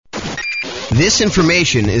This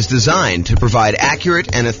information is designed to provide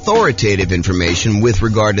accurate and authoritative information with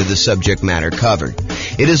regard to the subject matter covered.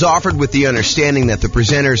 It is offered with the understanding that the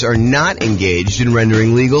presenters are not engaged in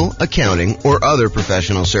rendering legal, accounting, or other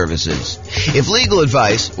professional services. If legal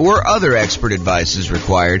advice or other expert advice is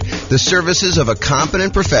required, the services of a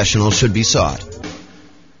competent professional should be sought.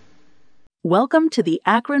 Welcome to the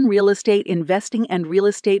Akron Real Estate Investing and Real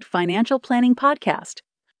Estate Financial Planning Podcast.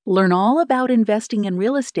 Learn all about investing in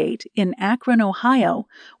real estate in Akron, Ohio,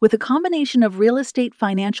 with a combination of real estate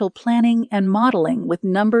financial planning and modeling with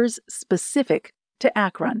numbers specific to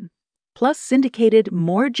Akron, plus syndicated,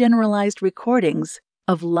 more generalized recordings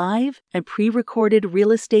of live and pre-recorded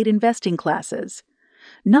real estate investing classes,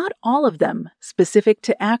 not all of them specific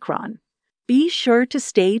to Akron. Be sure to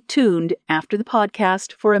stay tuned after the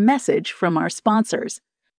podcast for a message from our sponsors.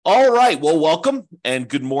 All right. Well, welcome and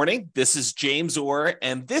good morning. This is James Orr,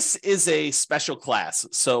 and this is a special class.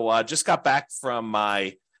 So just got back from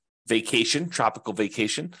my vacation, tropical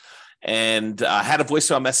vacation, and had a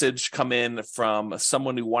voicemail message come in from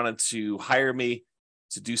someone who wanted to hire me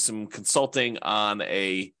to do some consulting on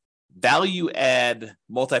a value add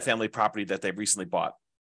multifamily property that they recently bought.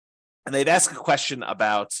 And they'd ask a question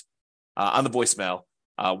about, on the voicemail,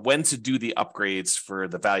 when to do the upgrades for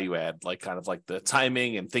the value add, like kind of like the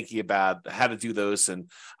timing and thinking about how to do those.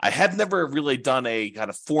 And I had never really done a kind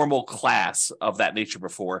of formal class of that nature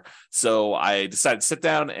before. So I decided to sit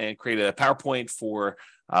down and create a PowerPoint for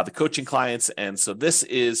the coaching clients. And so this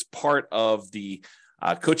is part of the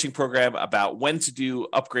coaching program about when to do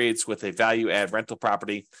upgrades with a value add rental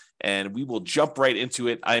property. And we will jump right into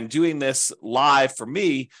it. I'm doing this live for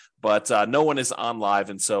me, but no one is on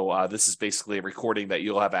live. And so this is basically a recording that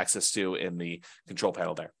you'll have access to in the control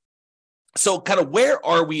panel there. So kind of where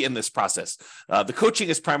are we in this process? The coaching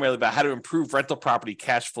is primarily about how to improve rental property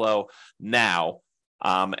cash flow now.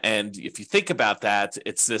 And if you think about that,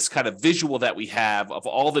 it's this kind of visual that we have of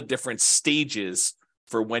all the different stages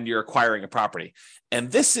for when you're acquiring a property. And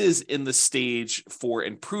this is in the stage for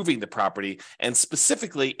improving the property. And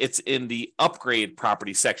specifically, it's in the upgrade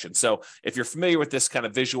property section. So if you're familiar with this kind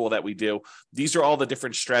of visual that we do, these are all the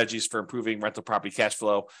different strategies for improving rental property cash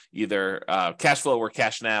flow, either cash flow or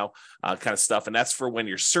cash now kind of stuff. And that's for when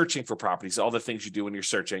you're searching for properties, all the things you do when you're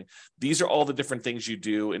searching. These are all the different things you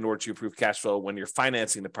do in order to improve cash flow when you're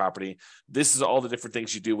financing the property. This is all the different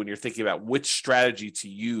things you do when you're thinking about which strategy to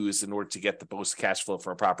use in order to get the most cash flow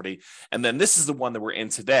for a property. And then this is the one that we're in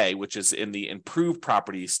today, which is in the improved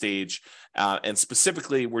property stage. And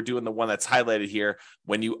specifically, we're doing the one that's highlighted here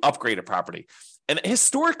when you upgrade a property. And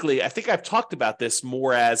historically, I think I've talked about this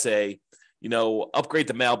more as a, upgrade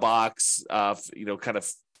the mailbox, kind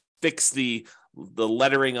of fix the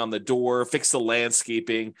lettering on the door, fix the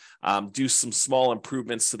landscaping, do some small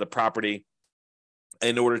improvements to the property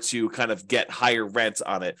in order to kind of get higher rent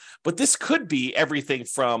on it. But this could be everything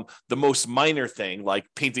from the most minor thing, like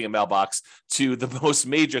painting a mailbox, to the most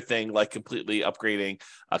major thing, like completely upgrading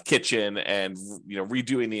a kitchen and,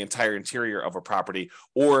 redoing the entire interior of a property,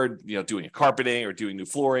 or, doing a carpeting or doing new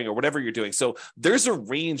flooring or whatever you're doing. So there's a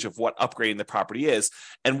range of what upgrading the property is.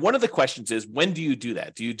 And one of the questions is, when do you do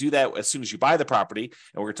that? Do you do that as soon as you buy the property? And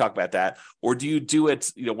we're going to talk about that. Or do you do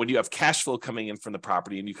it, when you have cash flow coming in from the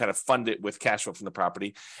property and you kind of fund it with cash flow from the property?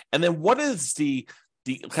 And then what is the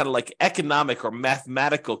kind of like economic or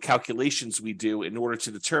mathematical calculations we do in order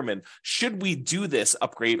to determine, should we do this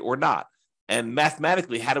upgrade or not? And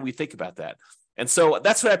mathematically, how do we think about that? And so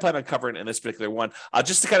that's what I plan on covering in this particular one.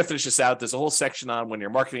 Just to kind of finish this out, there's a whole section on when you're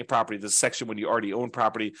marketing property. There's a section when you already own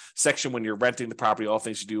property, section when you're renting the property, all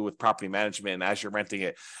things you do with property management and as you're renting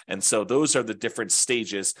it. And so those are the different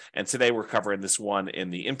stages. And today we're covering this one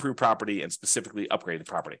in the improved property and specifically upgraded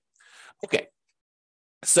property. Okay.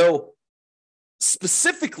 So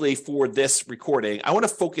specifically for this recording, I want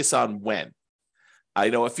to focus on when.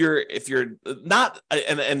 If you're not,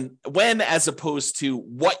 and when, as opposed to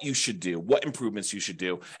what you should do, what improvements you should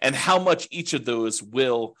do, and how much each of those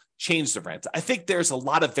will change the rent. I think there's a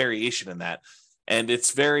lot of variation in that, and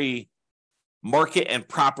it's very market and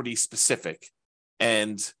property specific.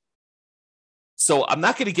 And so I'm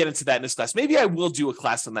not going to get into that in this class. Maybe I will do a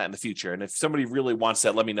class on that in the future. And if somebody really wants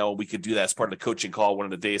that, let me know. We could do that as part of the coaching call one of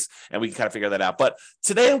the days, and we can kind of figure that out. But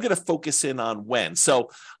today I'm going to focus in on when. So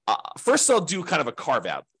first I'll do kind of a carve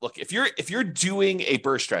out. Look, if you're doing a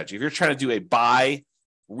BRRRR strategy, if you're trying to do a buy,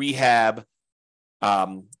 rehab,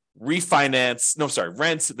 rent, then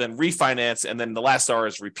refinance, and then the last R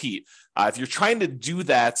is repeat. If you're trying to do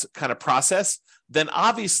that kind of process, then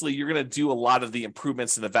obviously you're going to do a lot of the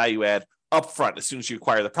improvements in the value add upfront as soon as you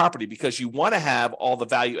acquire the property, because you want to have all the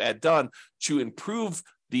value add done to improve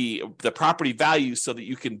the property value so that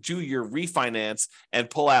you can do your refinance and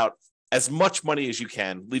pull out as much money as you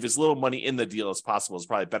can, leave as little money in the deal as possible is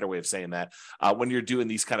probably a better way of saying that when you're doing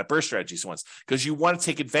these kind of burst strategies once, because you want to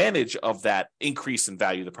take advantage of that increase in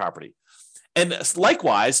value of the property. And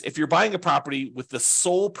likewise, if you're buying a property with the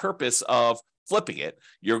sole purpose of flipping it,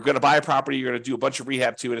 you're going to buy a property, you're going to do a bunch of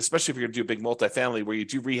rehab to it, especially if you're going to do a big multifamily where you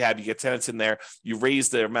do rehab, you get tenants in there, you raise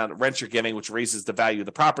the amount of rent you're getting, which raises the value of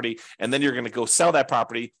the property, and then you're going to go sell that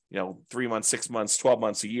property, 3 months, 6 months, 12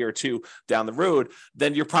 months, a year or two down the road,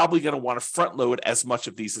 then you're probably going to want to front load as much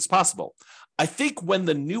of these as possible. I think when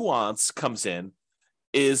the nuance comes in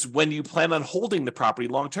is when you plan on holding the property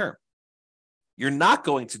long term. You're not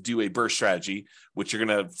going to do a burst strategy, which you're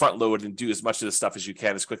going to front load and do as much of the stuff as you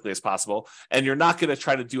can as quickly as possible. And you're not going to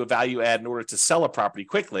try to do a value add in order to sell a property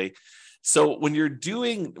quickly. So when you're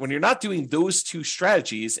not doing those two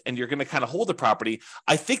strategies and you're going to kind of hold the property,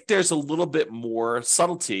 I think there's a little bit more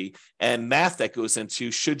subtlety and math that goes into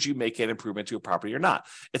should you make an improvement to a property or not.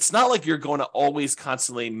 It's not like you're going to always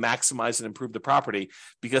constantly maximize and improve the property,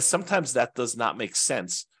 because sometimes that does not make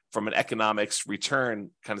sense from an economics return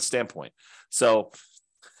kind of standpoint. So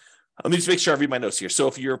let me just make sure I read my notes here. So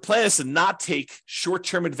if your plan is to not take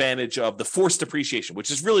short-term advantage of the forced appreciation, which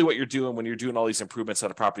is really what you're doing when you're doing all these improvements on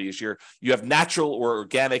a property, is you have natural or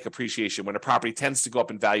organic appreciation when a property tends to go up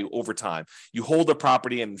in value over time. You hold a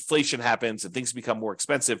property and inflation happens and things become more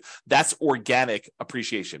expensive. That's organic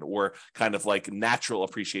appreciation, or kind of like natural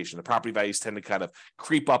appreciation. The property values tend to kind of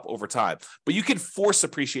creep up over time. But you can force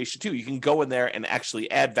appreciation too. You can go in there and actually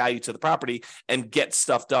add value to the property and get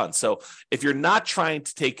stuff done. So if you're not trying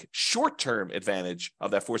to take short-term advantage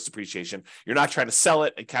of that forced appreciation, you're not trying to sell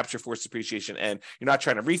it and capture forced appreciation, and you're not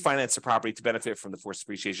trying to refinance the property to benefit from the forced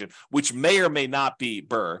appreciation, which may or may not be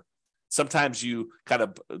BRRRR. Sometimes you kind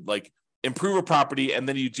of like improve a property and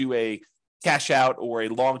then you do a cash out or a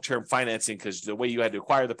long-term financing because the way you had to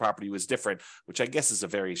acquire the property was different, which I guess is a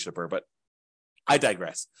variation of BRRRR, but I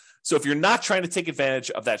digress. So if you're not trying to take advantage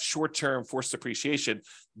of that short-term forced appreciation,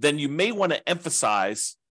 then you may want to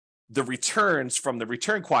emphasize the returns from the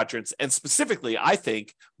return quadrants, and specifically, I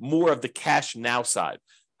think, more of the cash now side.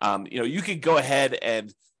 You could go ahead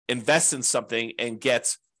and invest in something and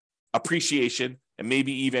get appreciation and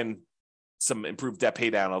maybe even some improved debt pay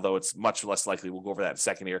down, although it's much less likely. We'll go over that in a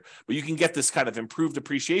second here. But you can get this kind of improved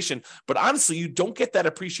appreciation. But honestly, you don't get that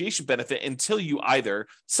appreciation benefit until you either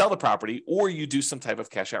sell the property or you do some type of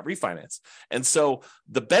cash out refinance. And so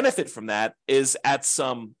the benefit from that is at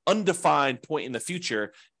some undefined point in the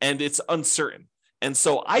future, and it's uncertain. And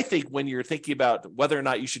so I think when you're thinking about whether or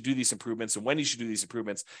not you should do these improvements and when you should do these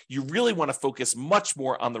improvements, you really want to focus much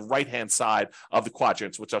more on the right-hand side of the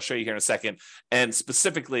quadrants, which I'll show you here in a second, and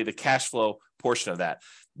specifically the cash flow portion of that.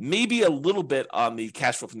 Maybe a little bit on the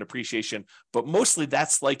cash flow from depreciation, but mostly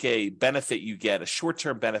that's like a benefit you get, a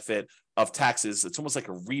short-term benefit of taxes. It's almost like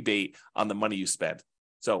a rebate on the money you spend.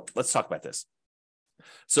 So let's talk about this.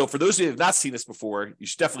 So for those of you who have not seen this before, you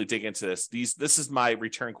should definitely dig into this. This is my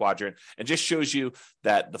return quadrant, and just shows you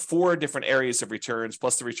that the 4 different areas of returns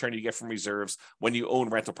plus the return you get from reserves when you own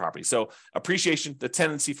rental property. So appreciation, the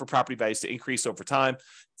tendency for property values to increase over time.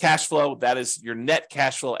 Cash flow, that is your net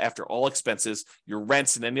cash flow after all expenses, your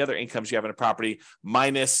rents and any other incomes you have in a property,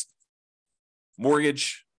 minus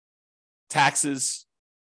mortgage, taxes,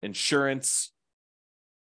 insurance,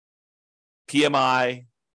 PMI,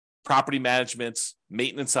 property management,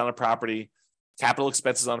 maintenance on a property, capital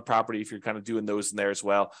expenses on a property, if you're kind of doing those in there as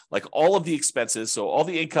well. Like all of the expenses, so all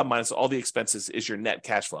the income minus all the expenses is your net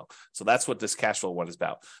cash flow. So that's what this cash flow one is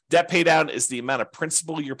about. Debt pay down is the amount of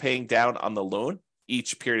principal you're paying down on the loan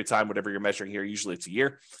each period of time, whatever you're measuring here. Usually it's a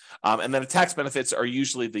year. And then the tax benefits are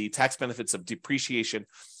usually the tax benefits of depreciation.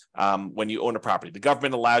 When you own a property, the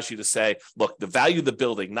government allows you to say, look, the value of the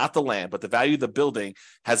building, not the land, but the value of the building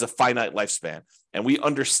has a finite lifespan. And we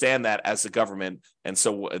understand that as the government, and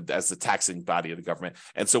so as the taxing body of the government.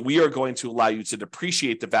 And so we are going to allow you to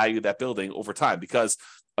depreciate the value of that building over time, because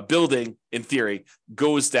a building, in theory,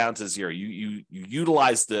 goes down to zero. You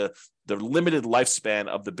utilize the limited lifespan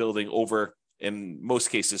of the building over, in most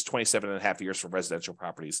cases, 27 and a half years for residential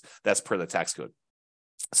properties. That's per the tax code.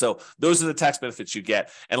 So those are the tax benefits you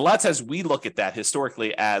get. And a lot of times we look at that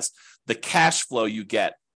historically as the cash flow you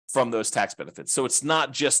get from those tax benefits. So it's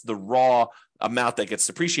not just the raw amount that gets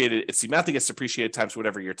depreciated. It's the amount that gets depreciated times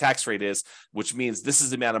whatever your tax rate is, which means this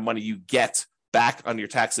is the amount of money you get back on your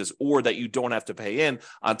taxes, or that you don't have to pay in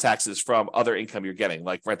on taxes from other income you're getting,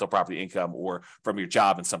 like rental property income or from your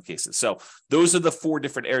job in some cases. So those are the 4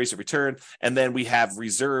 different areas of return. And then we have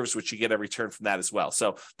reserves, which you get a return from that as well.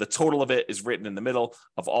 So the total of it is written in the middle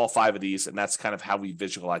of all 5 of these. And that's kind of how we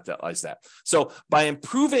visualize that. So by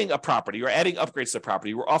improving a property or adding upgrades to the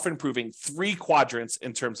property, we're often improving 3 quadrants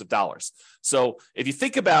in terms of dollars. So if you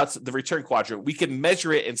think about the return quadrant, we can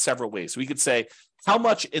measure it in several ways. We could say, how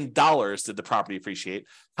much in dollars did the property appreciate?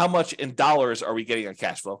 How much in dollars are we getting on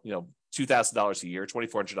cash flow? $2,000 a year,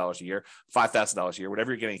 $2,400 a year, $5,000 a year,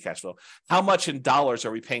 whatever you're getting in cash flow. How much in dollars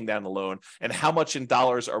are we paying down the loan? And how much in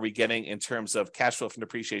dollars are we getting in terms of cash flow from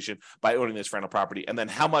depreciation by owning this rental property? And then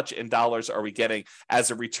how much in dollars are we getting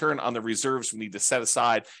as a return on the reserves we need to set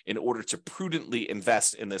aside in order to prudently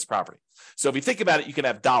invest in this property? So if you think about it, you can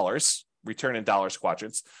have dollars, return in dollars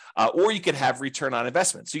quadrants, or you could have return on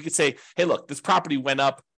investment. So you could say, hey, look, this property went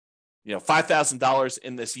up $5,000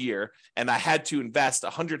 in this year, and I had to invest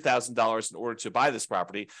 $100,000 in order to buy this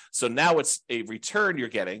property. So now it's a return you're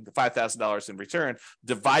getting, the $5,000 in return,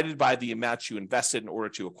 divided by the amount you invested in order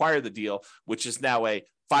to acquire the deal, which is now a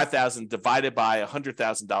 $5,000 divided by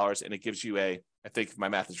 $100,000, and it gives you I think if my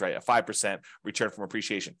math is right, a 5% return from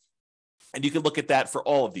appreciation. And you can look at that for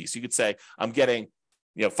all of these. You could say, I'm getting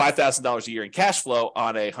 $5,000 a year in cash flow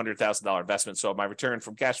on a $100,000 investment. So my return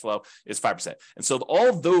from cash flow is 5%. And so all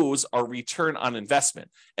of those are return on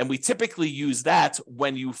investment. And we typically use that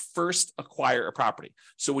when you first acquire a property.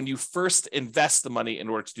 So when you first invest the money in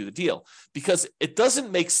order to do the deal, because it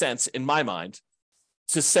doesn't make sense in my mind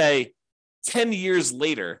to say 10 years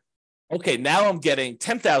later, okay, now I'm getting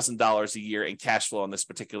 $10,000 a year in cash flow on this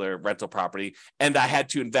particular rental property, and I had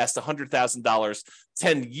to invest $100,000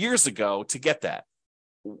 10 years ago to get that.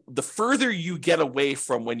 The further you get away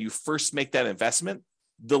from when you first make that investment,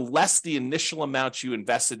 the less the initial amount you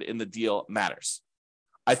invested in the deal matters.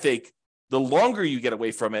 I think the longer you get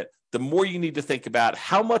away from it, the more you need to think about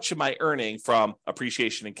how much am I earning from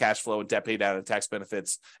appreciation and cash flow and debt pay down and tax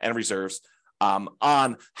benefits and reserves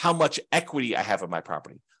on how much equity I have in my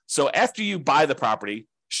property. So after you buy the property,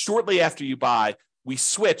 shortly after you buy, we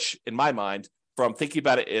switch, in my mind, from thinking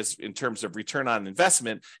about it as in terms of return on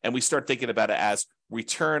investment, and we start thinking about it as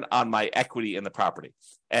return on my equity in the property.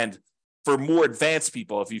 And for more advanced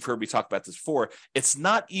people, if you've heard me talk about this before, it's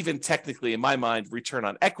not even technically, in my mind, return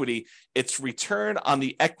on equity. It's return on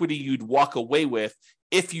the equity you'd walk away with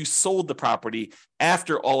if you sold the property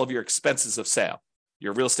after all of your expenses of sale,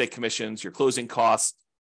 your real estate commissions, your closing costs,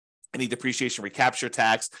 any depreciation recapture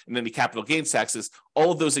tax, and any capital gains taxes. All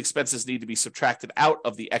of those expenses need to be subtracted out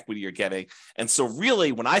of the equity you're getting. And so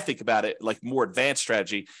really, when I think about it, like more advanced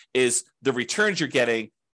strategy is the returns you're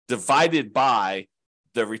getting divided by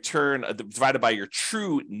the return, divided by your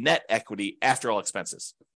true net equity after all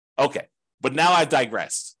expenses. Okay, but now I've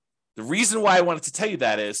digressed. The reason why I wanted to tell you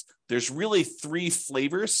that is there's really 3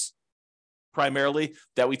 flavors primarily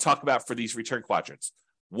that we talk about for these return quadrants.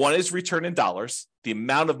 One is return in dollars, the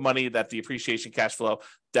amount of money that the appreciation, cash flow,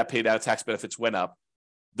 debt paid out, tax benefits went up.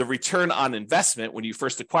 The return on investment, when you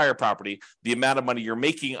first acquire property, the amount of money you're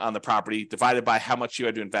making on the property divided by how much you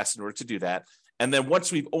had to invest in order to do that. And then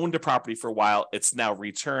once we've owned a property for a while, it's now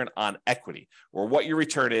return on equity, or what your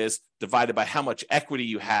return is divided by how much equity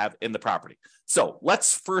you have in the property. So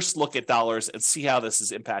let's first look at dollars and see how this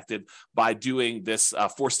is impacted by doing this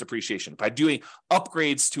forced depreciation, by doing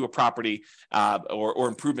upgrades to a property or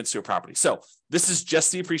improvements to a property. So this is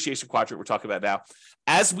just the appreciation quadrant we're talking about now.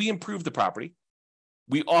 As we improve the property,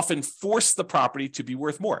 we often force the property to be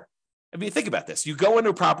worth more. I mean, think about this. You go into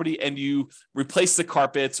a property and you replace the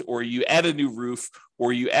carpets, or you add a new roof,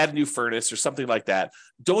 or you add a new furnace or something like that.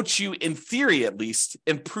 Don't you, in theory at least,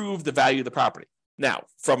 improve the value of the property? Now,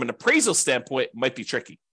 from an appraisal standpoint, it might be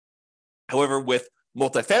tricky. However, with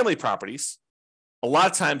multifamily properties, a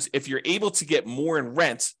lot of times if you're able to get more in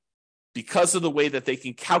rent because of the way that they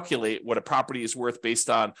can calculate what a property is worth based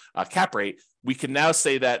on a cap rate, we can now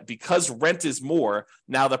say that because rent is more,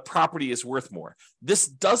 now the property is worth more. This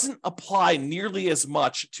doesn't apply nearly as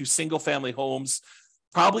much to single family homes,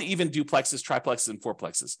 probably even duplexes, triplexes, and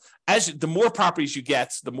fourplexes. The more properties you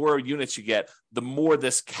get, the more units you get, the more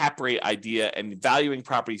this cap rate idea and valuing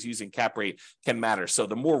properties using cap rate can matter. So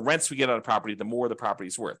the more rents we get on a property, the more the property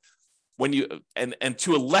is worth. When you and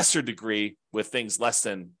to a lesser degree with things less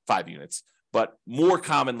than 5 units, but more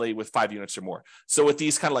commonly with 5 units or more. So with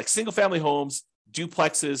these kind of like single family homes,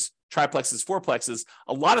 duplexes, triplexes, fourplexes,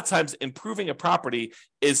 a lot of times improving a property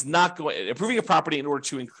in order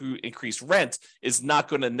to increase rent is not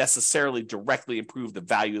going to necessarily directly improve the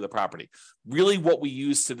value of the property. Really what we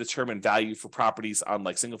use to determine value for properties on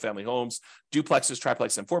like single family homes, duplexes,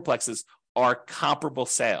 triplexes, and fourplexes are comparable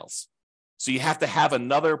sales. So you have to have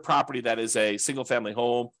another property that is a single-family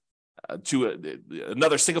home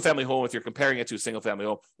another single-family home if you're comparing it to a single-family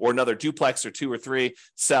home, or another duplex or 2 or 3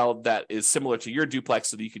 sell that is similar to your duplex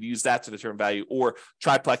so that you could use that to determine value, or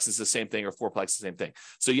triplex is the same thing, or fourplex is the same thing.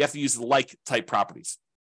 So you have to use like-type properties.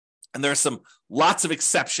 And there are lots of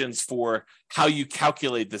exceptions for how you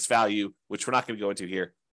calculate this value, which we're not going to go into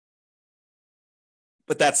here.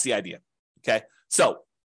 But that's the idea, okay? So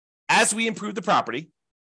as we improve the property,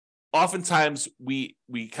 oftentimes we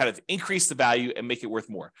kind of increase the value and make it worth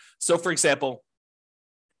more. So for example,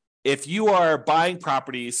 if you are buying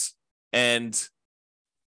properties and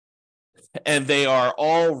they are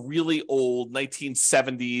all really old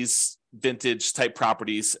 1970s vintage type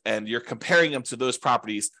properties, and you're comparing them to those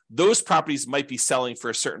properties might be selling for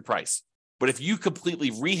a certain price. But if you completely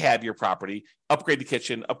rehab your property, upgrade the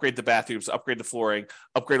kitchen, upgrade the bathrooms, upgrade the flooring,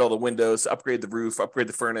 upgrade all the windows, upgrade the roof, upgrade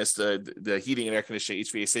the furnace, the heating and air conditioning,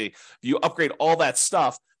 HVAC, if you upgrade all that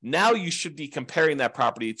stuff, now you should be comparing that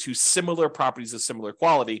property to similar properties of similar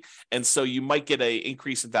quality. And so you might get an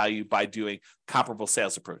increase in value by doing comparable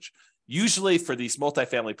sales approach. Usually for these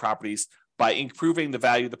multifamily properties, by improving the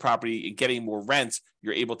value of the property and getting more rent,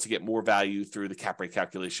 you're able to get more value through the cap rate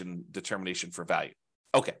calculation determination for value.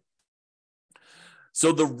 Okay.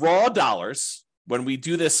 So the raw dollars, when we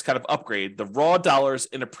do this kind of upgrade, the raw dollars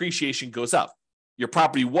in appreciation goes up. Your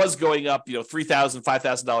property was going up, $3,000,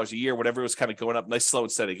 $5,000 a year, whatever it was kind of going up, nice, slow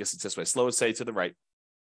and steady. I guess it's this way, slow and steady to the right,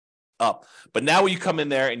 up. But now when you come in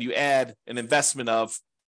there and you add an investment of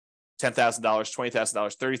 $10,000,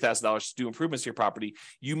 $20,000, $30,000 to do improvements to your property,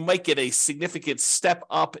 you might get a significant step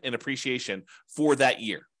up in appreciation for that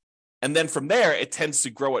year. And then from there, it tends to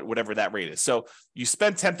grow at whatever that rate is. So you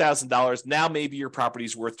spend $10,000, now maybe your property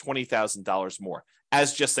is worth $20,000 more,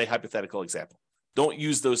 as just a hypothetical example. Don't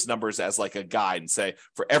use those numbers as like a guide and say,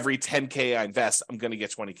 for every 10K I invest, I'm going to get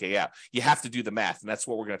 20K out. You have to do the math, and that's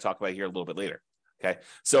what we're going to talk about here a little bit later. Okay.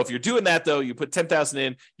 So if you're doing that, though, you put $10,000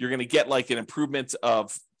 in, you're going to get like an improvement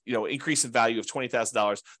of increase in value of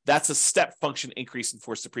 $20,000. That's a step function increase in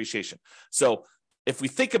forced depreciation. So if we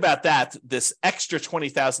think about that, this extra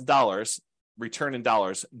 $20,000 return in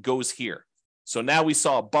dollars goes here. So now we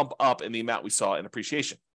saw a bump up in the amount we saw in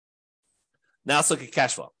appreciation. Now let's look at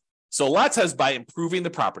cash flow. So a lot of times by improving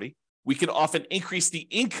the property, we can often increase the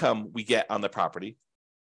income we get on the property.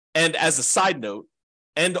 And as a side note,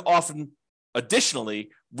 and often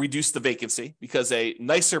additionally reduce the vacancy, because a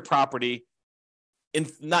nicer property,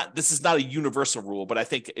 this is not a universal rule, but I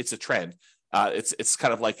think it's a trend. It's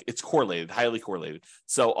kind of like it's correlated, highly correlated.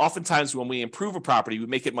 So oftentimes when we improve a property, we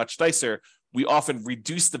make it much nicer, we often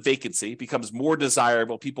reduce the vacancy, becomes more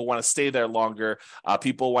desirable. People want to stay there longer.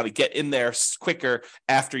 People want to get in there quicker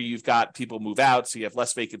after you've got people move out, so you have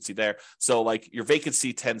less vacancy there. So like your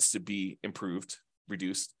vacancy tends to be improved,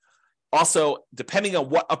 reduced. Also, depending on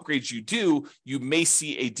what upgrades you do, you may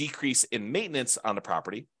see a decrease in maintenance on the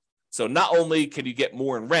property. So not only can you get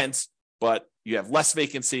more in rent, but you have less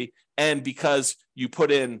vacancy. And because you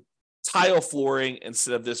put in tile flooring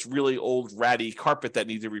instead of this really old ratty carpet that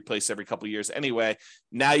needs to replace every couple of years anyway,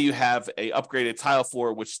 now you have a upgraded tile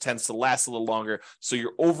floor, which tends to last a little longer. So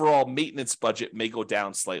your overall maintenance budget may go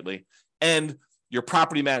down slightly. And your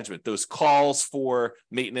property management, those calls for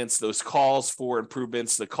maintenance, those calls for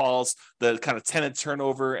improvements, the kind of tenant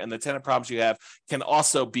turnover and the tenant problems you have can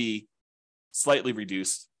also be slightly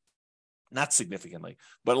reduced. Not significantly,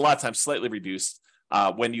 but a lot of times slightly reduced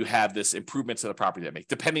when you have this improvement to the property that make,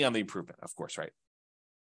 depending on the improvement, of course, right?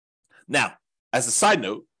 Now, as a side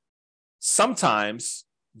note, sometimes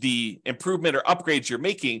the improvement or upgrades you're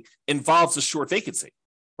making involves a short vacancy,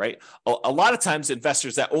 right? A lot of times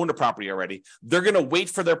investors that own a property already, they're going to wait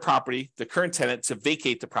for their property, the current tenant, to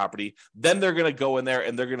vacate the property. Then they're going to go in there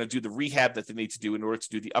and they're going to do the rehab that they need to do in order to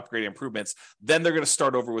do the upgrade improvements. Then they're going to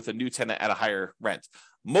start over with a new tenant at a higher rent.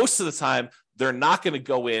 Most of the time, they're not going to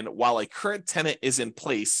go in while a current tenant is in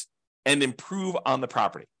place and improve on the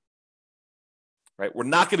property, right? We're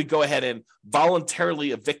not going to go ahead and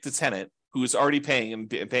voluntarily evict the tenant who is already paying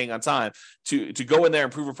and paying on time to go in there,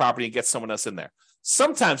 improve a property, and get someone else in there.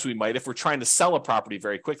 Sometimes we might if we're trying to sell a property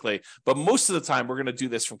very quickly, but most of the time we're going to do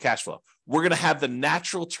this from cash flow. We're going to have the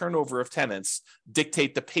natural turnover of tenants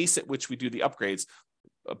dictate the pace at which we do the upgrades,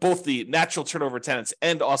 both the natural turnover of tenants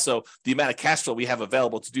and also the amount of cash flow we have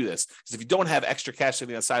available to do this. Because if you don't have extra cash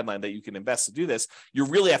sitting on the sideline that you can invest to do this, you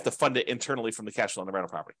really have to fund it internally from the cash flow on the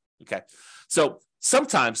rental property. Okay. So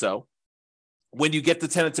sometimes though, when you get the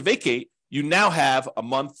tenant to vacate, you now have a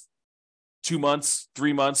month, 2 months,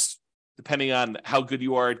 3 months, depending on how good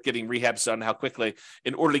you are at getting rehabs done, how quickly,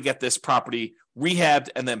 in order to get this property rehabbed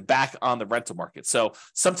and then back on the rental market. So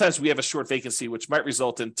sometimes we have a short vacancy, which might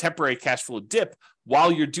result in temporary cash flow dip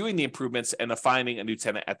while you're doing the improvements and finding a new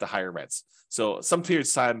tenant at the higher rents. So some periods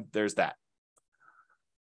of time, there's that.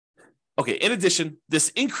 Okay, in addition, this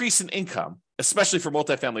increase in income, especially for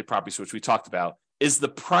multifamily properties, which we talked about, is the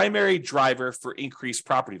primary driver for increased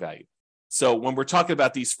property value. So when we're talking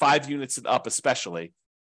about these 5 units and up, especially,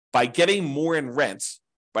 by getting more in rent,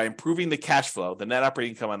 by improving the cash flow, the net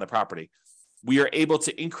operating income on the property, we are able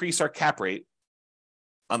to increase our cap rate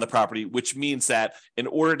on the property, which means that in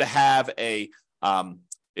order to have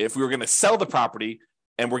if we were going to sell the property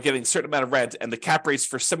and we're getting a certain amount of rent and the cap rates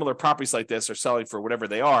for similar properties like this are selling for whatever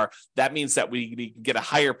they are, that means that we can get a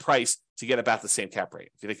higher price to get about the same cap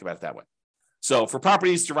rate, if you think about it that way. So for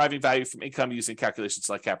properties deriving value from income using calculations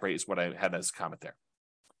like cap rate is what I had as a comment there.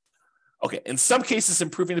 Okay, in some cases,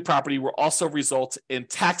 improving the property will also result in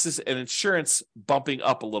taxes and insurance bumping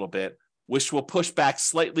up a little bit, which will push back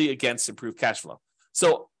slightly against improved cash flow.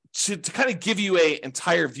 So to kind of give you an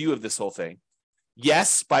entire view of this whole thing,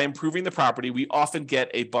 yes, by improving the property, we often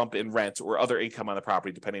get a bump in rent or other income on the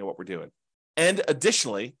property, depending on what we're doing. And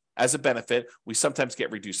additionally, as a benefit, we sometimes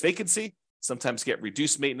get reduced vacancy, sometimes get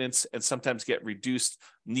reduced maintenance, and sometimes get reduced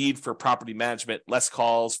need for property management, less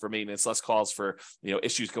calls for maintenance, less calls for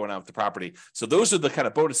issues going on with the property. So those are the kind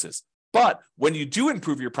of bonuses. But when you do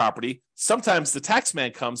improve your property, sometimes the tax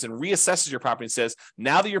man comes and reassesses your property and says,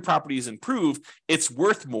 now that your property is improved, it's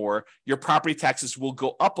worth more. Your property taxes will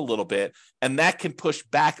go up a little bit, and that can push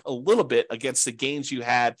back a little bit against the gains you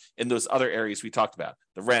had in those other areas we talked about,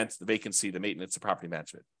 the rent, the vacancy, the maintenance, the property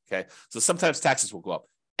management. Okay, so sometimes taxes will go up.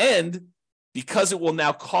 And because it will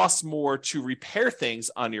now cost more to repair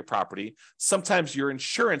things on your property, sometimes your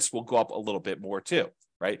insurance will go up a little bit more too,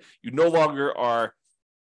 right? You no longer are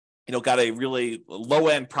got a really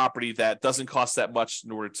low-end property that doesn't cost that much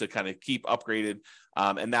in order to kind of keep upgraded.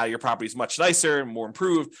 And now your property is much nicer and more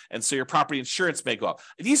improved. And so your property insurance may go up.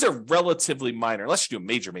 These are relatively minor, unless you do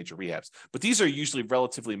major rehabs, but these are usually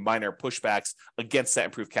relatively minor pushbacks against that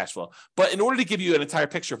improved cash flow. But in order to give you an entire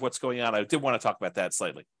picture of what's going on, I did want to talk about that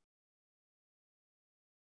slightly.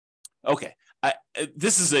 Okay.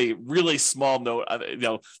 This is a really small note.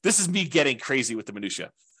 This is me getting crazy with the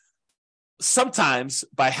minutia. Sometimes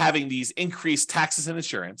by having these increased taxes and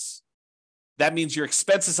insurance, that means your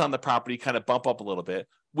expenses on the property kind of bump up a little bit,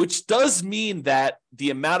 which does mean that the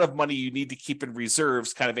amount of money you need to keep in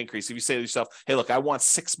reserves kind of increase. If you say to yourself, hey, look, I want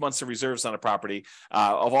 6 months of reserves on a property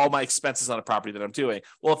of all my expenses on a property that I'm doing.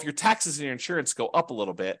 Well, if your taxes and your insurance go up a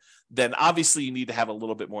little bit, then obviously you need to have a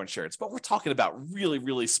little bit more insurance. But we're talking about really,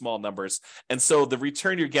 really small numbers. And so the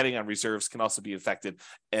return you're getting on reserves can also be affected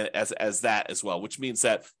as that as well, which means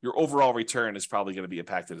that your overall return is probably going to be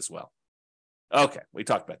impacted as well. Okay, we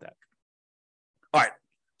talked about that. All right,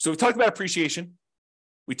 so we talked about appreciation.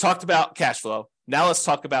 We talked about cash flow. Now let's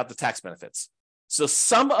talk about the tax benefits. So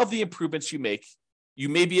some of the improvements you make, you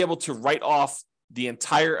may be able to write off the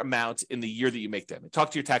entire amount in the year that you make them. And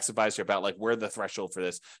talk to your tax advisor about where the threshold for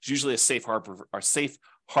this. It's usually a safe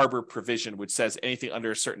harbor provision, which says anything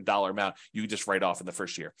under a certain dollar amount, you just write off in the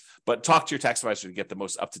first year. But talk to your tax advisor to get the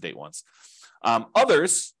most up-to-date ones.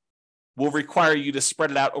 Others will require you to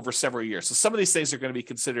spread it out over several years. So some of these things are going to be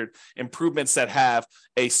considered improvements that have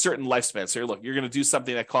a certain lifespan. So look, you're going to do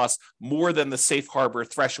something that costs more than the safe harbor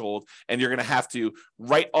threshold, and you're going to have to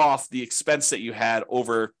write off the expense that you had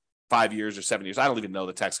over 5 years or 7 years. I don't even know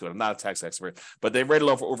the tax code. I'm not a tax expert, but they write it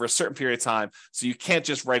over a certain period of time. So you can't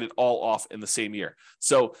just write it all off in the same year.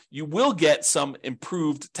 So you will get some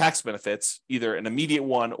improved tax benefits, either an immediate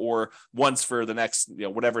one or ones for the next,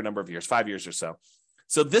 whatever number of years, 5 years or so.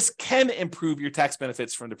 So this can improve your tax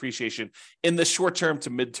benefits from depreciation in the short term to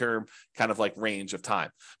midterm kind of range of time.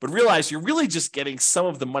 But realize you're really just getting some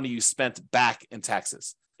of the money you spent back in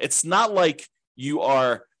taxes. It's not like you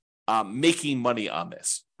are making money on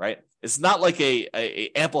this, right? It's not like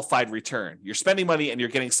a amplified return. You're spending money and you're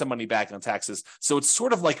getting some money back on taxes. So it's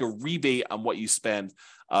sort of like a rebate on what you spend,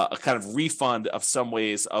 a kind of refund of some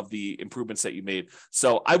ways of the improvements that you made.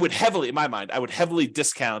 So I would heavily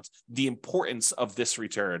discount the importance of this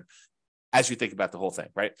return as you think about the whole thing,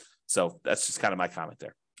 right? So that's just kind of my comment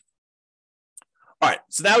there. All right,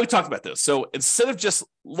 so now we talked about this. So instead of just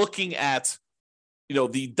looking at,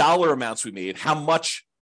 the dollar amounts we made, how much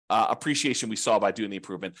appreciation we saw by doing the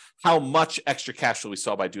improvement, how much extra cash flow we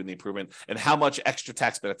saw by doing the improvement, and how much extra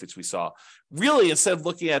tax benefits we saw. Really, instead of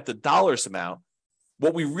looking at the dollars amount,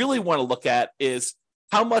 what we really want to look at is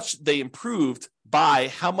how much they improved by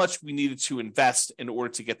how much we needed to invest in order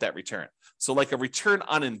to get that return. So like a return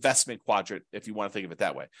on investment quadrant, if you want to think of it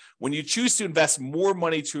that way. When you choose to invest more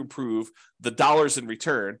money to improve the dollars in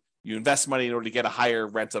return, you invest money in order to get a higher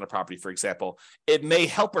rent on a property, for example, it may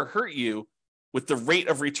help or hurt you with the rate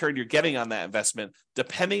of return you're getting on that investment,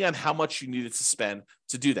 depending on how much you needed to spend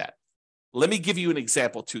to do that. Let me give you an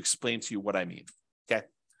example to explain to you what I mean. Okay.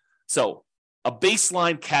 So a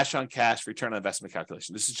baseline cash on cash return on investment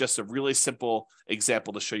calculation. This is just a really simple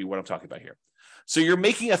example to show you what I'm talking about here. So you're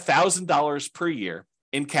making $1,000 per year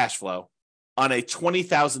in cash flow on a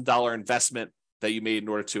 $20,000 investment that you made in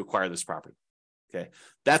order to acquire this property. Okay.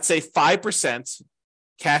 That's a 5%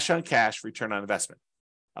 cash on cash return on investment.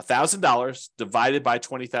 $1,000 divided by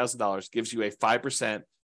 $20,000 gives you a 5%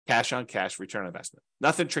 cash on cash return on investment.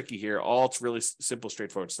 Nothing tricky here. All it's really simple,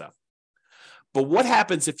 straightforward stuff. But what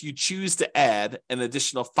happens if you choose to add an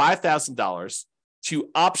additional $5,000 to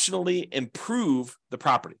optionally improve the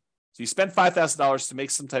property? So you spend $5,000 to make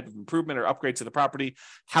some type of improvement or upgrade to the property.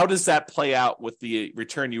 How does that play out with the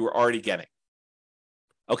return you were already getting?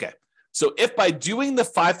 Okay, so if by doing the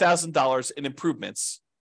 $5,000 in improvements,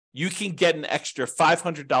 you can get an extra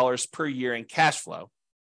 $500 per year in cash flow.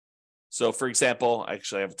 So for example,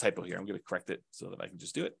 actually I have a typo here. I'm going to correct it so that I can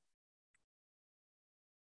just do it.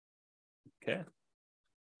 Okay.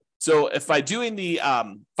 So if by doing the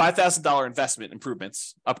 $5,000 investment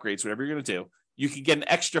improvements, upgrades, whatever you're going to do, you can get an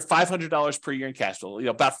extra $500 per year in cash flow.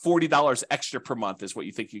 About $40 extra per month is what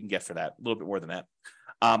you think you can get for that. A little bit more than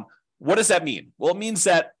that. What does that mean? Well, it means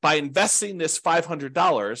that by investing this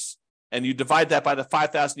 $500 and you divide that by the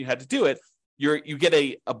 $5,000 you had to do it, you get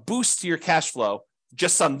a boost to your cash flow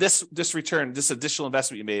just on this return, this additional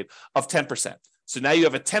investment you made of 10%. So now you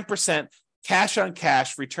have a 10% cash on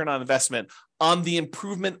cash return on investment on the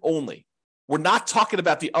improvement only. We're not talking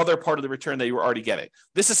about the other part of the return that you were already getting.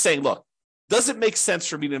 This is saying, look, does it make sense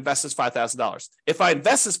for me to invest this $5,000? If I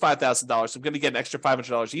invest this $5,000, I'm going to get an extra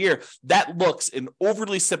 $500 a year. That looks an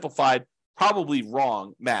overly simplified, probably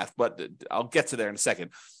wrong math, but I'll get to there in a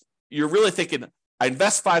second. You're really thinking, I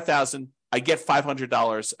invest $5,000, I get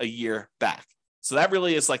 $500 a year back. So that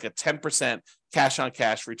really is like a 10% cash on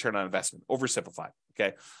cash return on investment, oversimplified.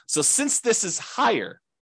 Okay. So since this is higher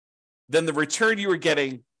than the return you were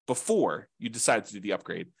getting before you decided to do the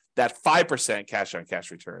upgrade, that 5% cash on cash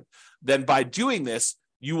return, then by doing this,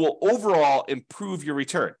 you will overall improve your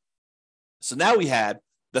return. So now we had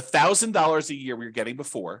the $1,000 a year we were getting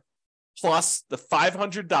before, plus the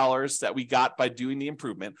 $500 that we got by doing the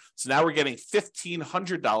improvement. So now we're getting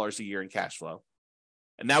 $1,500 a year in cash flow.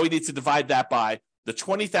 And now we need to divide that by the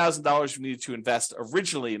 $20,000 we needed to invest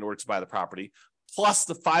originally in order to buy the property, plus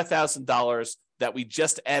the $5,000 that we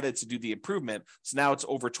just added to do the improvement. So now it's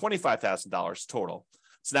over $25,000 total.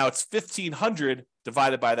 So now it's $1,500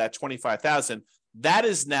 divided by that $25,000. That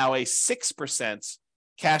is now a 6%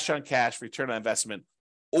 cash on cash return on investment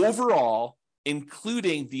overall,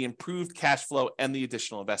 including the improved cash flow and the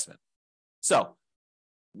additional investment. So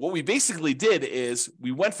what we basically did is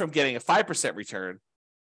we went from getting a 5% return.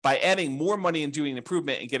 By adding more money and doing an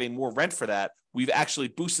improvement and getting more rent for that, we've actually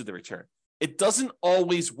boosted the return. It doesn't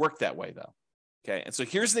always work that way, though. Okay, and so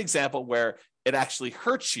here's an example where it actually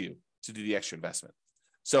hurts you to do the extra investment.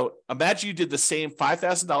 So imagine you did the same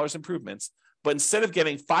 $5,000 improvements, but instead of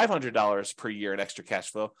getting $500 per year in extra cash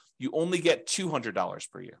flow, you only get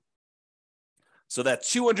 $200 per year. So that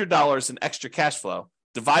 $200 in extra cash flow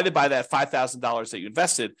divided by that $5,000 that you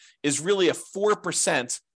invested is really a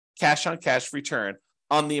 4% cash on cash return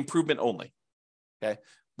on the improvement only. Okay.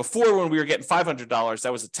 Before, when we were getting $500,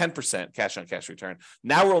 that was a 10% cash on cash return.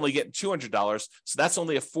 Now we're only getting $200. So that's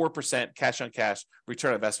only a 4% cash on cash return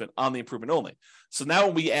on investment on the improvement only. So now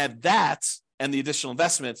when we add that and the additional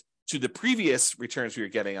investment to the previous returns we were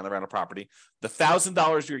getting on the rental property, the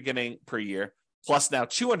 $1,000 we were getting per year, plus now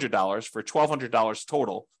 $200 for $1,200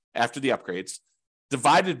 total after the upgrades,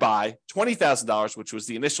 divided by $20,000, which was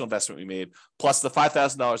the initial investment we made, plus the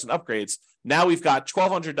 $5,000 in upgrades. Now we've got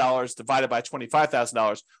 $1,200 divided by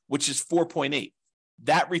 $25,000, which is 4.8.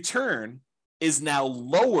 That return is now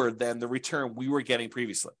lower than the return we were getting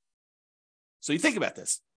previously. So you think about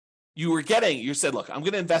this. You said, look, I'm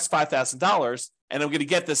going to invest $5,000 and I'm going to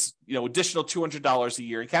get this, additional $200 a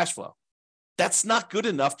year in cash flow. That's not good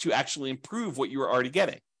enough to actually improve what you were already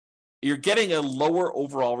getting. You're getting a lower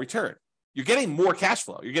overall return. You're getting more cash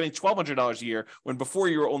flow. You're getting $1,200 a year when before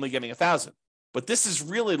you were only getting $1,000. But this is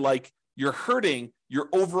really like you're hurting your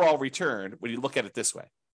overall return when you look at it this way.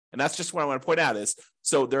 And that's just what I want to point out is,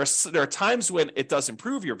 so there are times when it does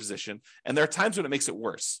improve your position, and there are times when it makes it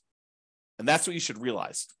worse. And that's what you should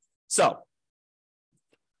realize. So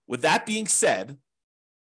with that being said,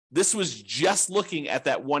 this was just looking at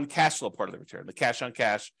that one cash flow part of the return, the cash on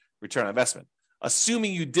cash return on investment,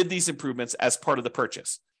 assuming you did these improvements as part of the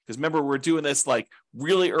purchase. Because remember, we're doing this like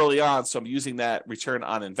really early on, so I'm using that return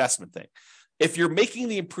on investment thing. If you're making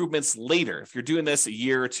the improvements later, if you're doing this a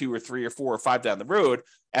year or 2 or 3 or 4 or 5 down the road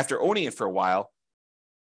after owning it for a while,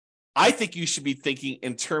 I think you should be thinking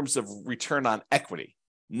in terms of return on equity,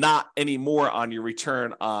 not anymore on your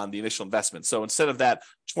return on the initial investment. So instead of that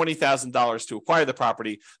 $20,000 to acquire the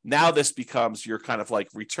property, now this becomes your kind of like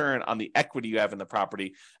return on the equity you have in the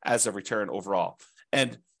property as a return overall.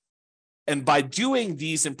 And by doing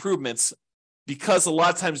these improvements, because a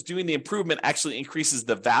lot of times doing the improvement actually increases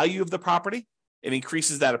the value of the property, it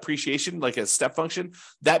increases that appreciation like a step function.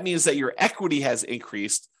 That means that your equity has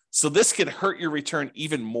increased. So this can hurt your return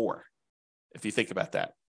even more if you think about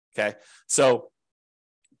that. Okay. So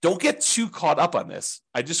don't get too caught up on this.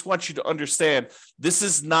 I just want you to understand this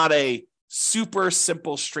is not a super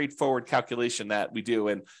simple, straightforward calculation that we do.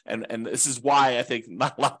 And this is why I think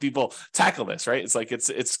not a lot of people tackle this, right? It's like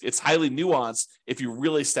it's highly nuanced if you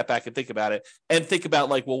really step back and think about it and think about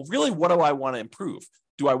like, well, really, what do I want to improve?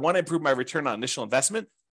 Do I want to improve my return on initial investment?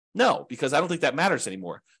 No, because I don't think that matters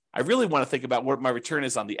anymore. I really want to think about what my return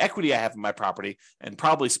is on the equity I have in my property and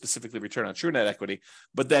probably specifically return on true net equity.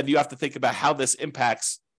 But then you have to think about how this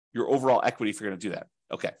impacts your overall equity if you're going to do that.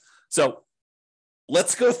 Okay. So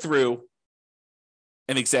let's go through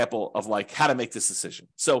an example of like how to make this decision.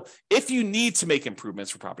 So if you need to make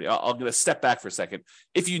improvements for property, I'm going to step back for a second.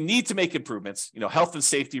 If you need to make improvements, health and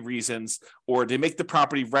safety reasons, or to make the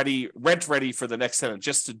property rent ready for the next tenant,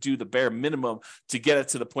 just to do the bare minimum to get it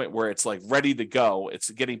to the point where it's like ready to go, it's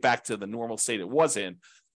getting back to the normal state it was in,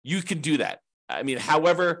 you can do that. I mean,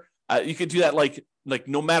 however, you can do that like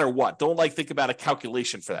no matter what. Don't think about a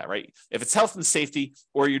calculation for that, right? If it's health and safety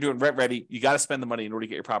or you're doing rent ready, you got to spend the money in order to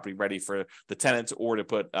get your property ready for the tenants or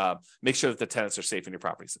to make sure that the tenants are safe in your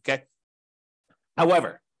properties, okay?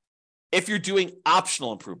 However, if you're doing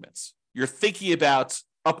optional improvements, you're thinking about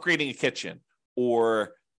upgrading a kitchen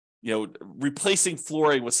or replacing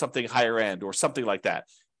flooring with something higher end or something like that.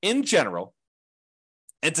 In general,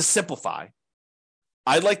 and to simplify,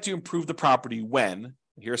 I'd like to improve the property when,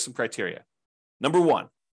 here are some criteria. Number one,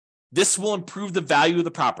 this will improve the value of the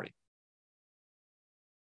property.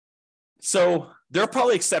 So there are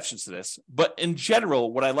probably exceptions to this, but in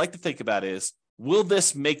general, what I like to think about is, will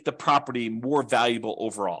this make the property more valuable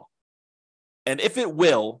overall? And if it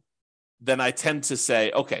will, then I tend to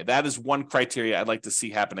say, okay, that is one criteria I'd like to see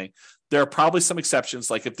happening. There are probably some exceptions,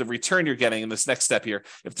 like if the return you're getting in this next step here,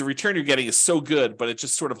 if the return you're getting is so good, but it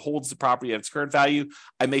just sort of holds the property at its current value,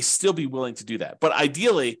 I may still be willing to do that. But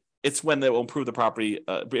ideally, it's when they will improve the property,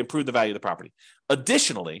 improve the value of the property.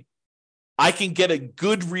 Additionally, I can get a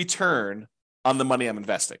good return on the money I'm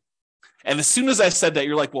investing. And as soon as I said that,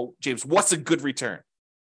 you're like, well, James, what's a good return?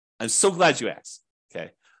 I'm so glad you asked.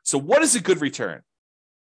 Okay. So what is a good return?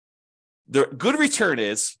 The good return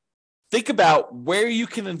is, think about where you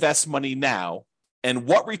can invest money now and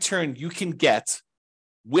what return you can get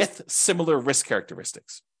with similar risk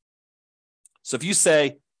characteristics. So if you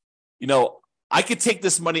say, I could take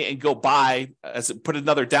this money and go put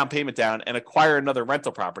another down payment down and acquire another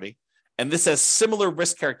rental property, and this has similar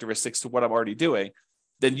risk characteristics to what I'm already doing,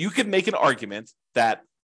 then you could make an argument that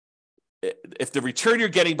if the return you're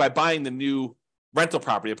getting by buying the new rental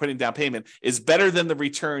property and putting down payment is better than the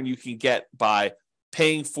return you can get by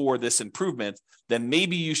paying for this improvement, then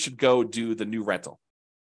maybe you should go do the new rental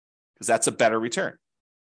because that's a better return.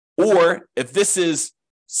 Or if this is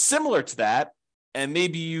similar to that, and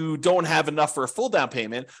maybe you don't have enough for a full down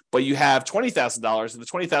payment, but you have $20,000 and the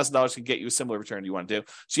 $20,000 can get you a similar return you want to do.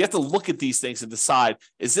 So you have to look at these things and decide,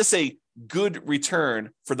 is this a good return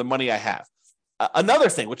for the money I have? Another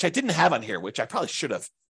thing, which I didn't have on here, which I probably should have,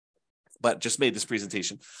 but just made this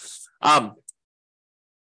presentation. I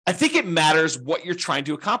think it matters what you're trying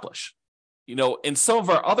to accomplish. In some of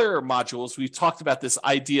our other modules, we've talked about this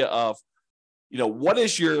idea of, what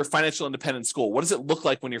is your financial independence goal? What does it look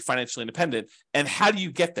like when you're financially independent? And how do you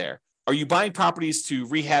get there? Are you buying properties to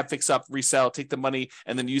rehab, fix up, resell, take the money,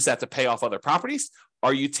 and then use that to pay off other properties?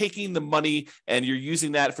 Are you taking the money and you're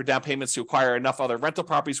using that for down payments to acquire enough other rental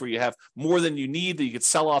properties where you have more than you need that you could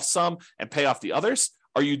sell off some and pay off the others?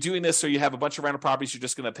 Are you doing this so you have a bunch of rental properties, you're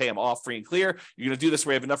just going to pay them off free and clear? You're going to do this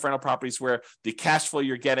where you have enough rental properties where the cash flow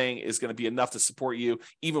you're getting is going to be enough to support you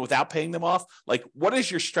even without paying them off? Like, what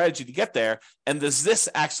is your strategy to get there? And does this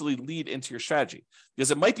actually lead into your strategy?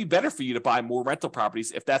 Because it might be better for you to buy more rental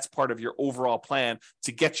properties if that's part of your overall plan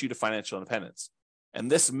to get you to financial independence.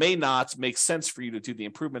 And this may not make sense for you to do the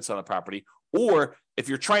improvements on the property. Or if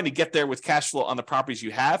you're trying to get there with cash flow on the properties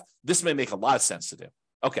you have, this may make a lot of sense to do.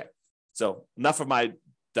 Okay. So enough of my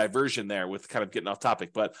diversion there with kind of getting off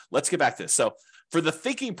topic, but let's get back to this. So for the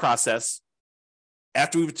thinking process,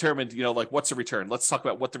 after we've determined, like what's a return, let's talk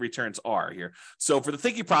about what the returns are here. So for the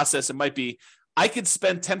thinking process, it might be, I could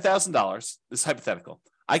spend $10,000. This is hypothetical.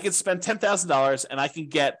 I could spend $10,000 and I can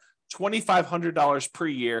get $2,500 per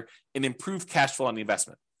year in improved cash flow on the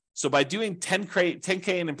investment. So by doing 10K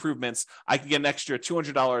in improvements, I can get an extra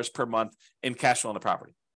 $200 per month in cash flow on the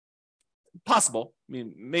property. Possible. I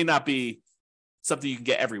mean, may not be something you can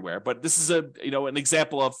get everywhere, but this is an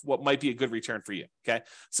example of what might be a good return for you. Okay.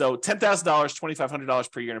 So $10,000,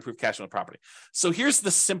 $2,500 per year in improved cash on the property. So here's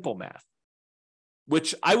the simple math,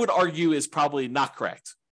 which I would argue is probably not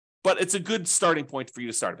correct, but it's a good starting point for you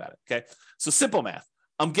to start about it. Okay. So simple math,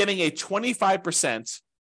 I'm getting a 25%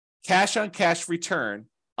 cash on cash return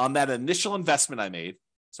on that initial investment I made.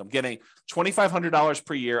 So I'm getting $2,500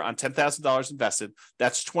 per year on $10,000 invested.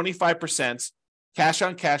 That's 25% cash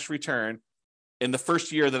on cash return in the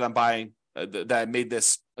first year that I'm buying, that I made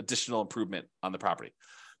this additional improvement on the property.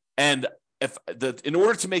 And in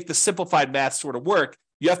order to make the simplified math sort of work,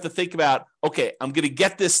 you have to think about, okay, I'm going to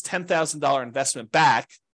get this $10,000 investment back,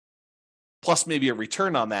 plus maybe a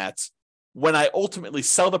return on that when I ultimately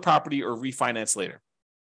sell the property or refinance later.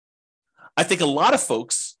 I think a lot of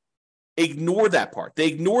folks ignore that part. They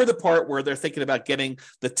ignore the part where they're thinking about getting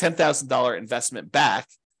the $10,000 investment back.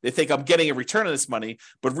 They think I'm getting a return on this money,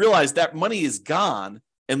 but realize that money is gone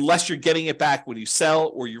unless you're getting it back when you sell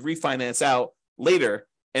or you refinance out later.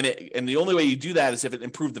 And the only way you do that is if it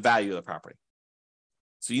improved the value of the property.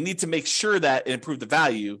 So you need to make sure that it improved the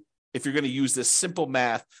value if you're going to use this simple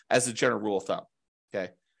math as a general rule of thumb.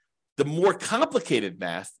 Okay. The more complicated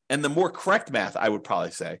math and the more correct math, I would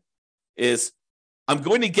probably say, is I'm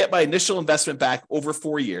going to get my initial investment back over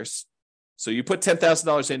 4 years. So you put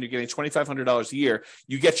 $10,000 in, you're getting $2,500 a year.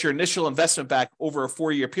 You get your initial investment back over a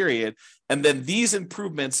 4-year period. And then these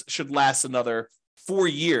improvements should last another 4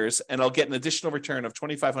 years. And I'll get an additional return of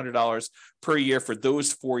 $2,500 per year for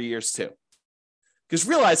those 4 years too. Because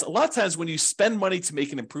realize a lot of times when you spend money to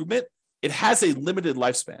make an improvement, it has a limited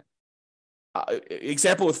lifespan.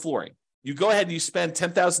 Example with flooring. You go ahead and you spend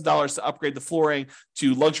 $10,000 to upgrade the flooring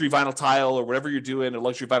to luxury vinyl tile or whatever you're doing, or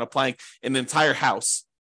luxury vinyl plank in the entire house.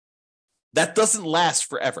 That doesn't last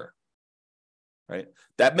forever, right?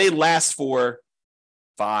 That may last for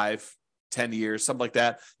 5, 10 years, something like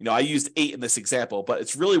that. I used 8 in this example, but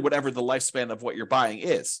it's really whatever the lifespan of what you're buying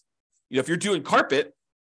is. If you're doing carpet,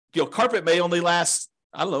 carpet may only last,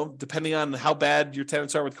 I don't know, depending on how bad your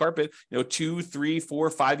tenants are with carpet, 2, 3, 4,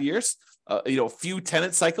 5 years, a few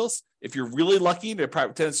tenant cycles. If you're really lucky, the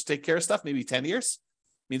private tenants take care of stuff, maybe 10 years.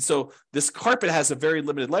 So this carpet has a very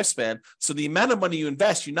limited lifespan. So the amount of money you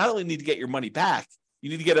invest, you not only need to get your money back, you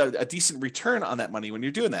need to get a decent return on that money when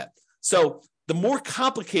you're doing that. So the more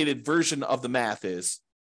complicated version of the math is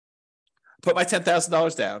put my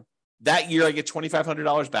 $10,000 down. That year I get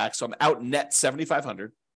 $2,500 back. So I'm out net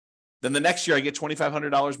 $7,500. Then the next year I get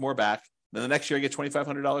 $2,500 more back. Then the next year I get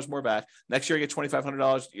 $2,500 more back. Next year I get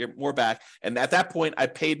 $2,500 more back. And at that point, I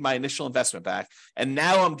paid my initial investment back. And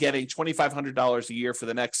now I'm getting $2,500 a year for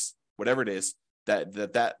the next, whatever it is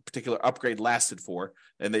that particular upgrade lasted for,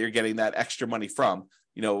 and that you're getting that extra money from,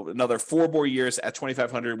 another 4 more years at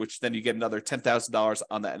 $2,500, which then you get another $10,000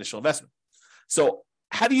 on that initial investment. So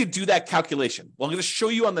how do you do that calculation? Well, I'm going to show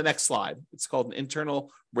you on the next slide. It's called an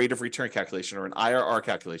internal rate of return calculation, or an IRR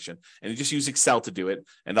calculation. And you just use Excel to do it.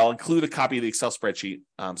 And I'll include a copy of the Excel spreadsheet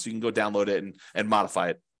so you can go download it and modify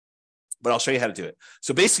it. But I'll show you how to do it.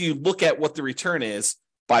 So basically, you look at what the return is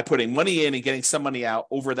by putting money in and getting some money out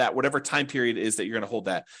over that, whatever time period is that you're going to hold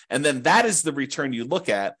that. And then that is the return you look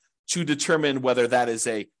at to determine whether that is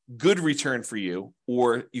a good return for you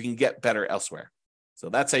or you can get better elsewhere. So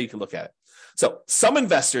that's how you can look at it. So some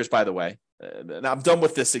investors, by the way, and I'm done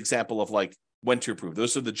with this example of like when to approve.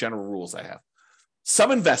 Those are the general rules I have.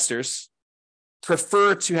 Some investors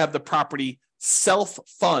prefer to have the property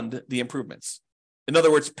self-fund the improvements. In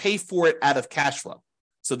other words, pay for it out of cash flow.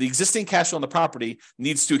 So the existing cash flow on the property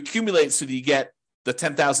needs to accumulate so that you get the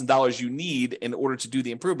 $10,000 you need in order to do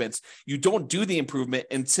the improvements. You don't do the improvement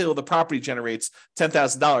until the property generates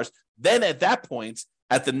 $10,000. Then at that point,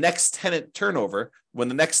 at the next tenant turnover, when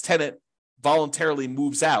the next tenant voluntarily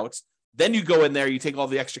moves out, then you go in there, you take all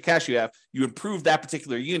the extra cash you have, you improve that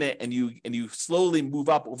particular unit, and you slowly move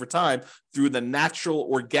up over time through the natural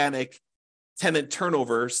organic tenant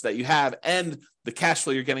turnovers that you have and the cash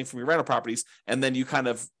flow you're getting from your rental properties, and then you kind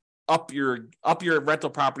of up your rental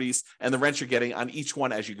properties and the rent you're getting on each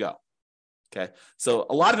one as you go. Okay, so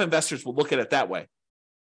a lot of investors will look at it that way.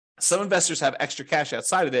 Some investors have extra cash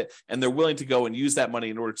outside of it, and they're willing to go and use that money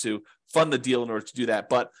in order to fund the deal in order to do that.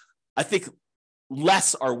 But I think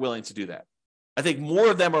less are willing to do that. I think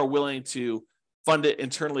more of them are willing to fund it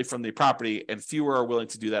internally from the property, and fewer are willing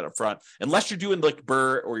to do that up front. Unless you're doing like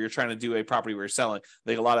BRRRR or you're trying to do a property where you're selling, I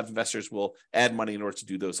think a lot of investors will add money in order to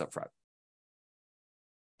do those up front.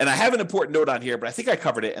 And I have an important note on here, but I think I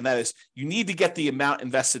covered it, and that is you need to get the amount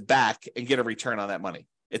invested back and get a return on that money.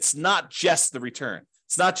 It's not just the return.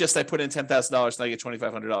 It's not just I put in $10,000 and I get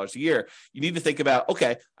 $2,500 a year. You need to think about,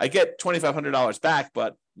 okay, I get $2,500 back,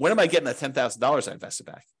 but when am I getting that $10,000 I invested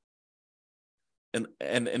back? And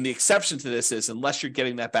the exception to this is unless you're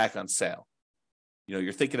getting that back on sale.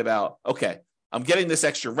 You're thinking about, okay, I'm getting this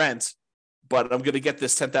extra rent, but I'm going to get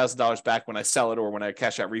this $10,000 back when I sell it or when I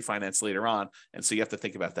cash out refinance later on. And so you have to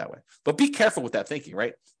think about it that way. But be careful with that thinking,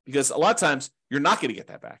 right? Because a lot of times you're not going to get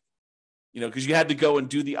that back, because you had to go and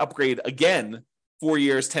do the upgrade again 4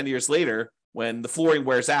 years, 10 years later when the flooring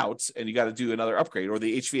wears out and you got to do another upgrade, or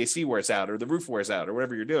the HVAC wears out or the roof wears out or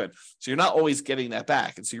whatever you're doing. So you're not always getting that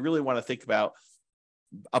back. And so you really want to think about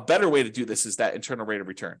a better way to do this is that internal rate of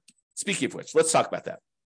return. Speaking of which, let's talk about that.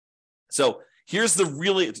 So here's to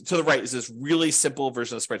the right is this really simple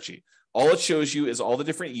version of the spreadsheet. All it shows you is all the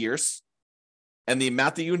different years and the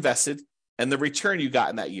amount that you invested and the return you got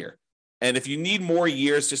in that year. And if you need more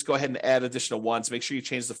years, just go ahead and add additional ones. Make sure you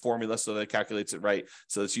change the formula so that it calculates it right.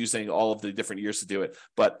 So it's using all of the different years to do it.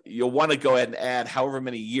 But you'll want to go ahead and add however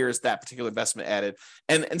many years that particular investment added.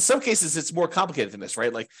 And in some cases, it's more complicated than this,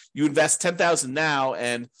 right? Like you invest $10,000 now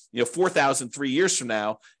and $4,000 3 years from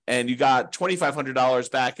now, and you got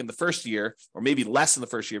 $2,500 back in the first year, or maybe less in the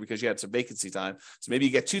first year because you had some vacancy time. So maybe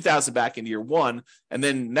you get $2,000 back in year one, and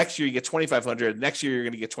then next year you get $2,500. Next year you're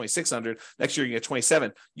going to get $2,600. Next year you get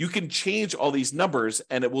 $2,700. You can change all these numbers,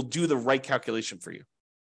 and it will do the right calculation for you.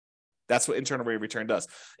 That's what internal rate of return does.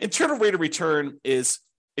 Internal rate of return is,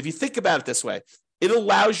 if you think about it this way, it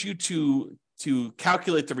allows you to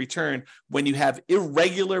calculate the return when you have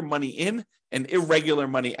irregular money in and irregular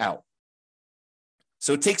money out.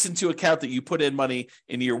 So it takes into account that you put in money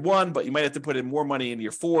in year one, but you might have to put in more money in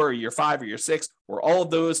year 4 or year 5 or year 6 or all of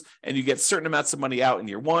those, and you get certain amounts of money out in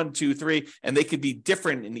year 1, 2, 3, and they could be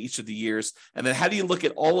different in each of the years. And then how do you look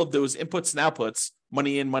at all of those inputs and outputs,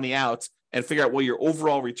 money in, money out, and figure out what your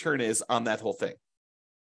overall return is on that whole thing?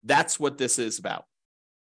 That's what this is about.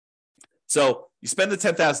 So you spend the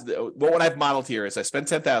 $10,000. What I've modeled here is I spend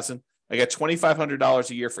 $10,000. I got $2,500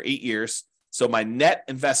 a year for 8 years. So my net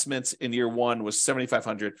investments in year one was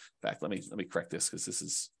 $7,500. In fact, let me correct this because this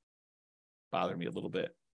is bothering me a little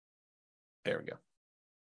bit. There we go.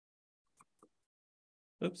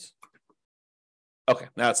 Oops. Okay,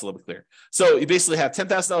 now it's a little bit clearer. So you basically have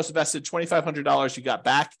 $10,000 invested, $2,500 you got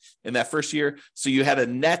back in that first year. So you had a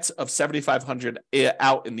net of $7,500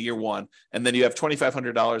 out in the year one, and then you have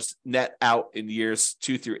 $2,500 net out in years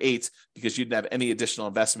 2 through 8 because you didn't have any additional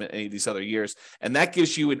investment any of these other years, and that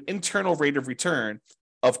gives you an internal rate of return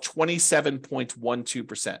of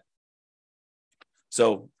 27.12%.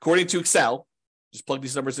 So according to Excel, just plug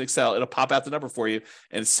these numbers in Excel, it'll pop out the number for you,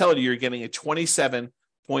 and it's telling you you're getting a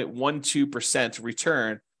 27.12%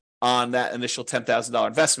 return on that initial $10,000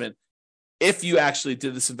 investment if you actually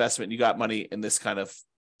did this investment and you got money in this kind of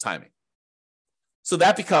timing. So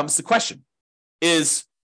that becomes the question. Is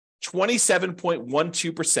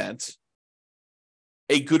 27.12%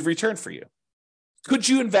 a good return for you? Could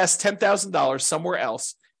you invest $10,000 somewhere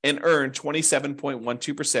else and earn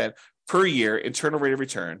 27.12% per year internal rate of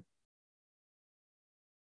return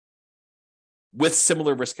with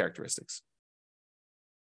similar risk characteristics?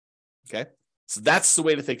 Okay, so that's the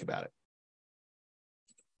way to think about it.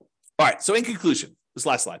 All right, so in conclusion, this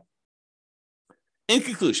last slide. In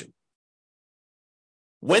conclusion,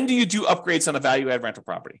 when do you do upgrades on a value-add rental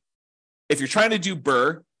property? If you're trying to do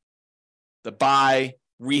BRRRR, the buy,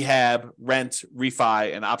 rehab, rent,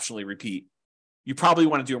 refi, and optionally repeat, you probably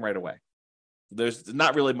want to do them right away. There's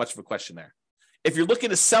not really much of a question there. If you're looking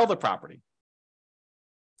to sell the property,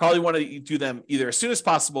 probably want to do them either as soon as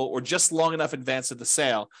possible or just long enough in advance of the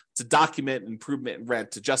sale to document improvement in rent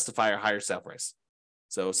to justify a higher sale price.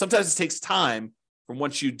 So sometimes it takes time from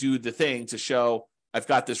once you do the thing to show I've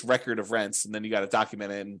got this record of rents, and then you got to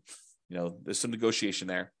document it, and there's some negotiation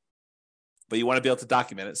there. But you want to be able to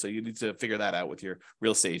document it, so you need to figure that out with your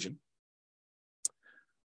real estate agent.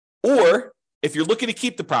 Or if you're looking to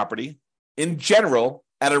keep the property, in general,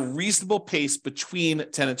 at a reasonable pace between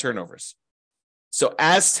tenant turnovers. So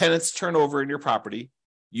as tenants turn over in your property,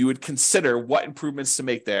 you would consider what improvements to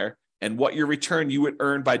make there and what your return you would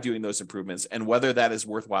earn by doing those improvements and whether that is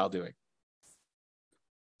worthwhile doing.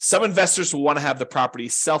 Some investors will want to have the property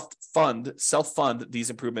self-fund these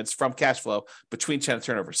improvements from cash flow between tenant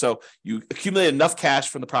turnover. So you accumulate enough cash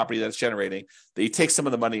from the property that it's generating that you take some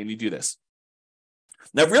of the money and you do this.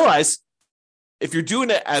 Now realize, if you're doing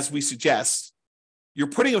it as we suggest, you're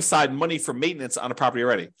putting aside money for maintenance on a property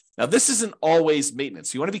already. Now, this isn't always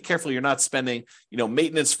maintenance. You want to be careful you're not spending,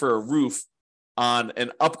 maintenance for a roof on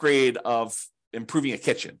an upgrade of improving a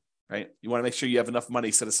kitchen, right? You want to make sure you have enough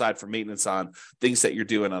money set aside for maintenance on things that you're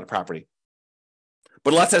doing on a property.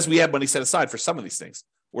 But a lot of times we have money set aside for some of these things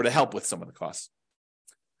or to help with some of the costs.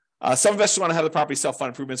 Some investors want to have the property self-fund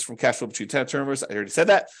improvements from cash flow between tenant turnovers. I already said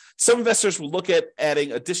that. Some investors will look at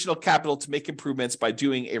adding additional capital to make improvements by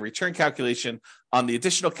doing a return calculation on the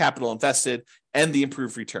additional capital invested and the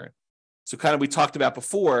improved return. So kind of we talked about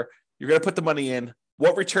before, you're going to put the money in.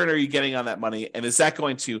 What return are you getting on that money? And is that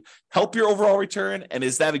going to help your overall return? And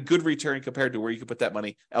is that a good return compared to where you could put that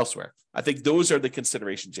money elsewhere? I think those are the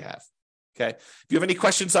considerations you have. Okay. If you have any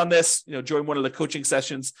questions on this, join one of the coaching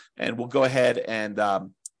sessions and we'll go ahead and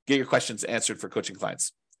get your questions answered for coaching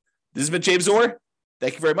clients. This has been James Orr.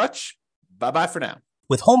 Thank you very much. Bye-bye for now.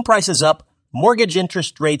 With home prices up, mortgage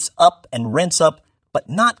interest rates up, and rents up, but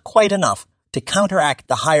not quite enough to counteract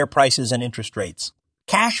the higher prices and interest rates.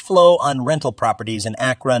 Cash flow on rental properties in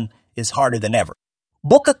Akron is harder than ever.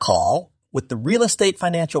 Book a call with the Real Estate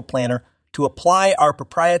Financial Planner to apply our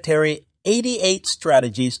proprietary 88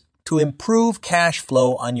 strategies to improve cash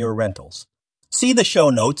flow on your rentals. See the show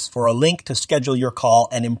notes for a link to schedule your call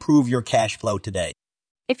and improve your cash flow today.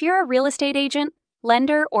 If you're a real estate agent,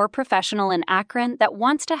 lender, or professional in Akron that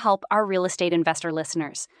wants to help our real estate investor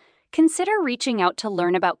listeners, consider reaching out to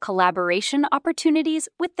learn about collaboration opportunities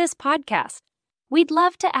with this podcast. We'd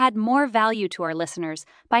love to add more value to our listeners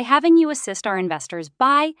by having you assist our investors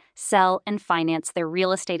buy, sell, and finance their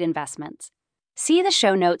real estate investments. See the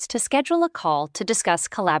show notes to schedule a call to discuss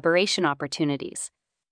collaboration opportunities.